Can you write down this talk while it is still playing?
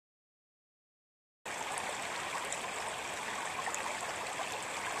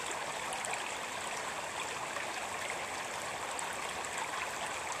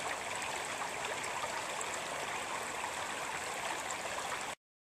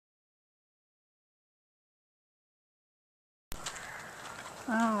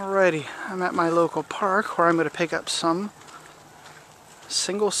Alrighty, I'm at my local park where I'm going to pick up some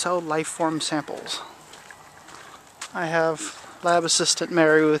single-celled life form samples. I have lab assistant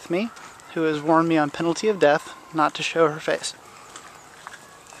Mary with me, who has warned me on penalty of death not to show her face.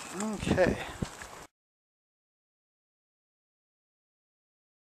 Okay.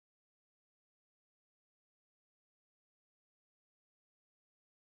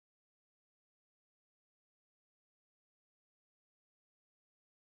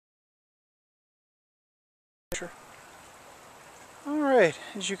 Alright,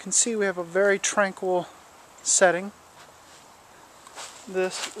 as you can see we have a very tranquil setting.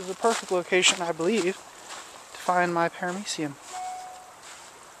 This is a perfect location, I believe, to find my paramecium.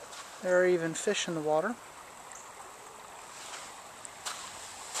 There are even fish in the water.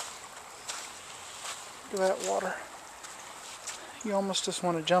 Look at that water. You almost just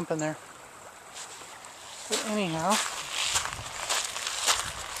want to jump in there. But anyhow,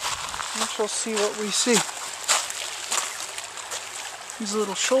 we shall see what we see. These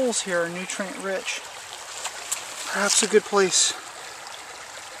little shoals here are nutrient rich. Perhaps a good place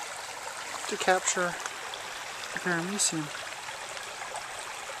to capture the paramecium.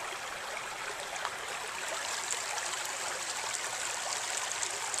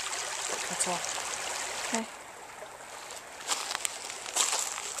 That's all. Okay.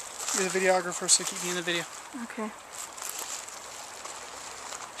 You're the videographer, so keep me in the video. Okay.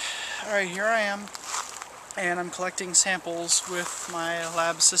 Alright, here I am, and I'm collecting samples with my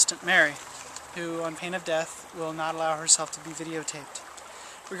lab assistant Mary, who on pain of death will not allow herself to be videotaped.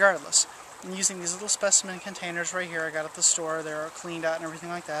 Regardless, I'm using these little specimen containers right here I got at the store. They're cleaned out and everything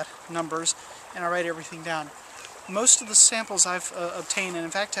like that, numbers, and I write everything down. Most of the samples I've obtained, and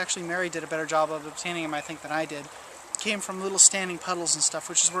in fact actually Mary did a better job of obtaining them I think than I did, came from little standing puddles and stuff,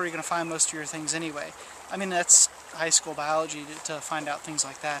 which is where you're going to find most of your things anyway. I mean, that's high school biology to find out things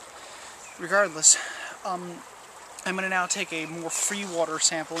like that. Regardless, I'm going to now take a more free water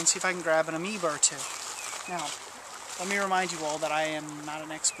sample and see if I can grab an amoeba or two. Now, let me remind you all that I am not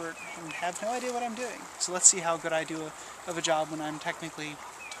an expert and have no idea what I'm doing. So let's see how good I do of a job when I'm technically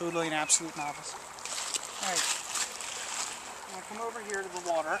totally an absolute novice. Alright, I'm going to come over here to the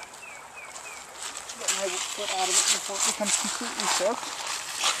water, get my foot out of it before it becomes completely soaked.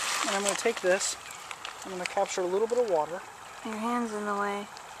 And I'm going to take this, I'm going to capture a little bit of water. Your hand's in the way.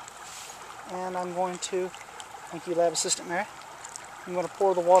 And I'm going to, thank you Lab Assistant Mary, I'm going to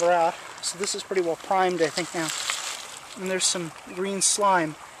pour the water out. So this is pretty well primed I think now. And there's some green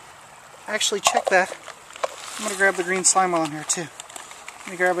slime. Actually, check that. I'm going to grab the green slime while I'm here too.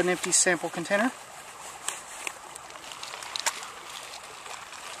 Let me grab an empty sample container.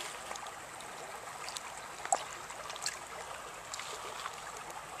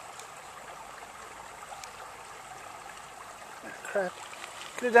 Crap.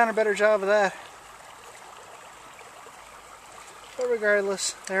 Could have done a better job of that. But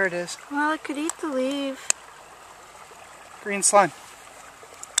regardless, there it is. Well, it could eat the leaf. Green slime.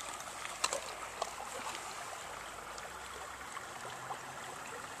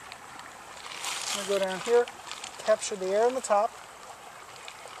 I'm going to go down here, capture the air in the top,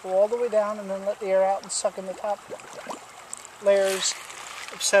 go all the way down, and then let the air out and suck in the top layers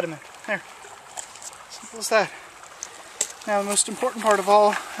of sediment. There. Simple as that. Now the most important part of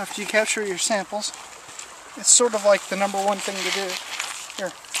all, after you capture your samples, it's sort of like the number one thing to do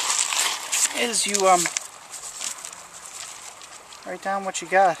here, is you write down what you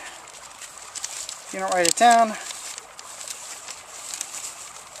got. If you don't write it down,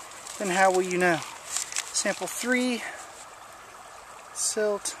 then how will you know? Sample 3,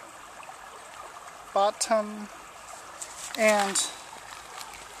 silt, bottom, and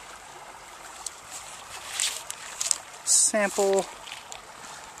sample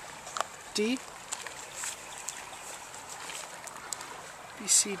D.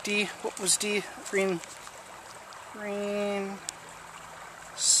 BCD, what was D? Green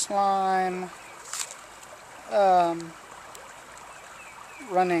slime,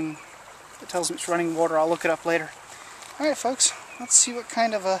 running, it tells me it's running water. I'll look it up later. Alright folks, let's see what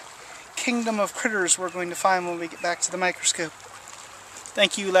kind of a kingdom of critters we're going to find when we get back to the microscope.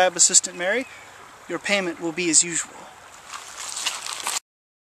 Thank you Lab Assistant Mary. Your payment will be as usual.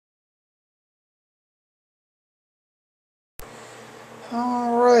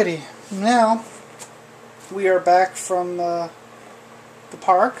 Alrighty, now we are back from the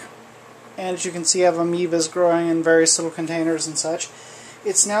park, and as you can see I have amoebas growing in various little containers and such.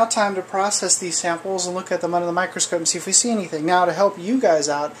 It's now time to process these samples and look at them under the microscope and see if we see anything. Now to help you guys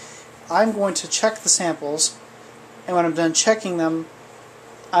out, I'm going to check the samples, and when I'm done checking them,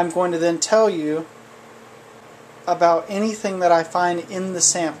 I'm going to then tell you about anything that I find in the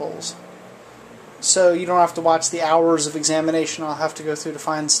samples. So you don't have to watch the hours of examination I'll have to go through to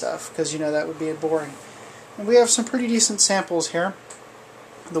find stuff, because you know that would be boring. And we have some pretty decent samples here.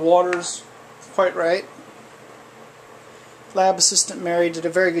 The water's quite right. Lab assistant Mary did a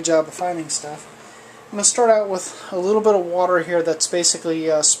very good job of finding stuff. I'm going to start out with a little bit of water here that's basically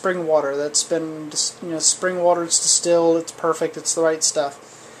spring water. That's been, spring water, it's distilled, it's perfect, it's the right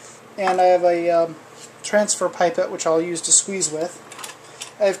stuff. And I have a transfer pipette which I'll use to squeeze with.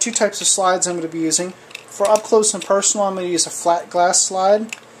 I have two types of slides I'm going to be using. For up close and personal, I'm going to use a flat glass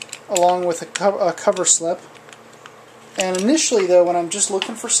slide along with a cover slip. And initially though, when I'm just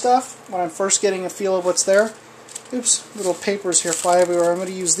looking for stuff, when I'm first getting a feel of what's there, oops, little papers here fly everywhere, I'm going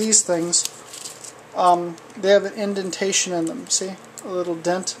to use these things. They have an indentation in them, see? A little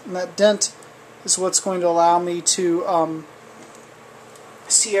dent, and that dent is what's going to allow me to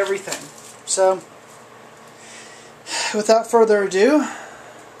see everything. So, without further ado,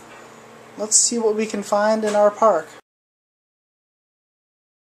 let's see what we can find in our park.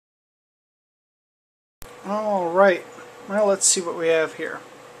 Alright, well, let's see what we have here.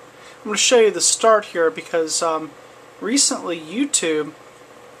 I'm going to show you the start here because recently YouTube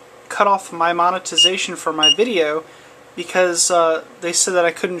cut off my monetization for my video because they said that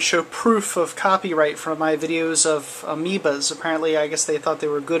I couldn't show proof of copyright for my videos of amoebas. Apparently, I guess they thought they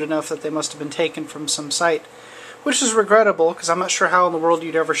were good enough that they must have been taken from some site, which is regrettable because I'm not sure how in the world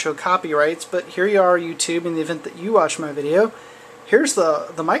you'd ever show copyrights, but here you are, YouTube, in the event that you watch my video. Here's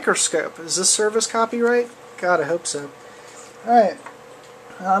the microscope. Does this serve as copyright? God, I hope so. Alright,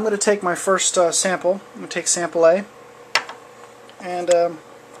 I'm going to take my first sample. I'm going to take sample A, and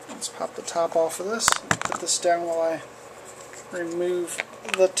let's pop the top off of this. Put this down while I remove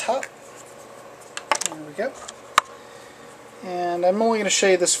the top. There we go. And I'm only going to show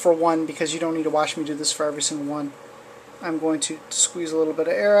you this for one because you don't need to watch me do this for every single one. I'm going to squeeze a little bit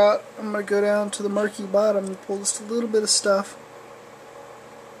of air out. I'm going to go down to the murky bottom and pull just a little bit of stuff.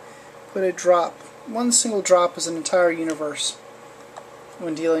 Put a drop. One single drop is an entire universe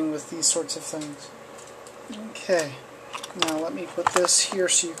when dealing with these sorts of things. Okay. Now let me put this here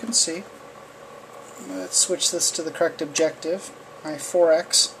so you can see. Let's switch this to the correct objective. My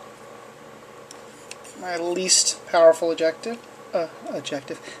 4x. My least powerful objective. And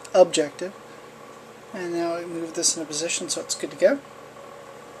now I move this into position so it's good to go.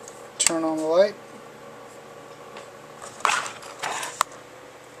 Turn on the light.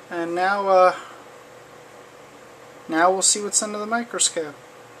 And now we'll see what's under the microscope.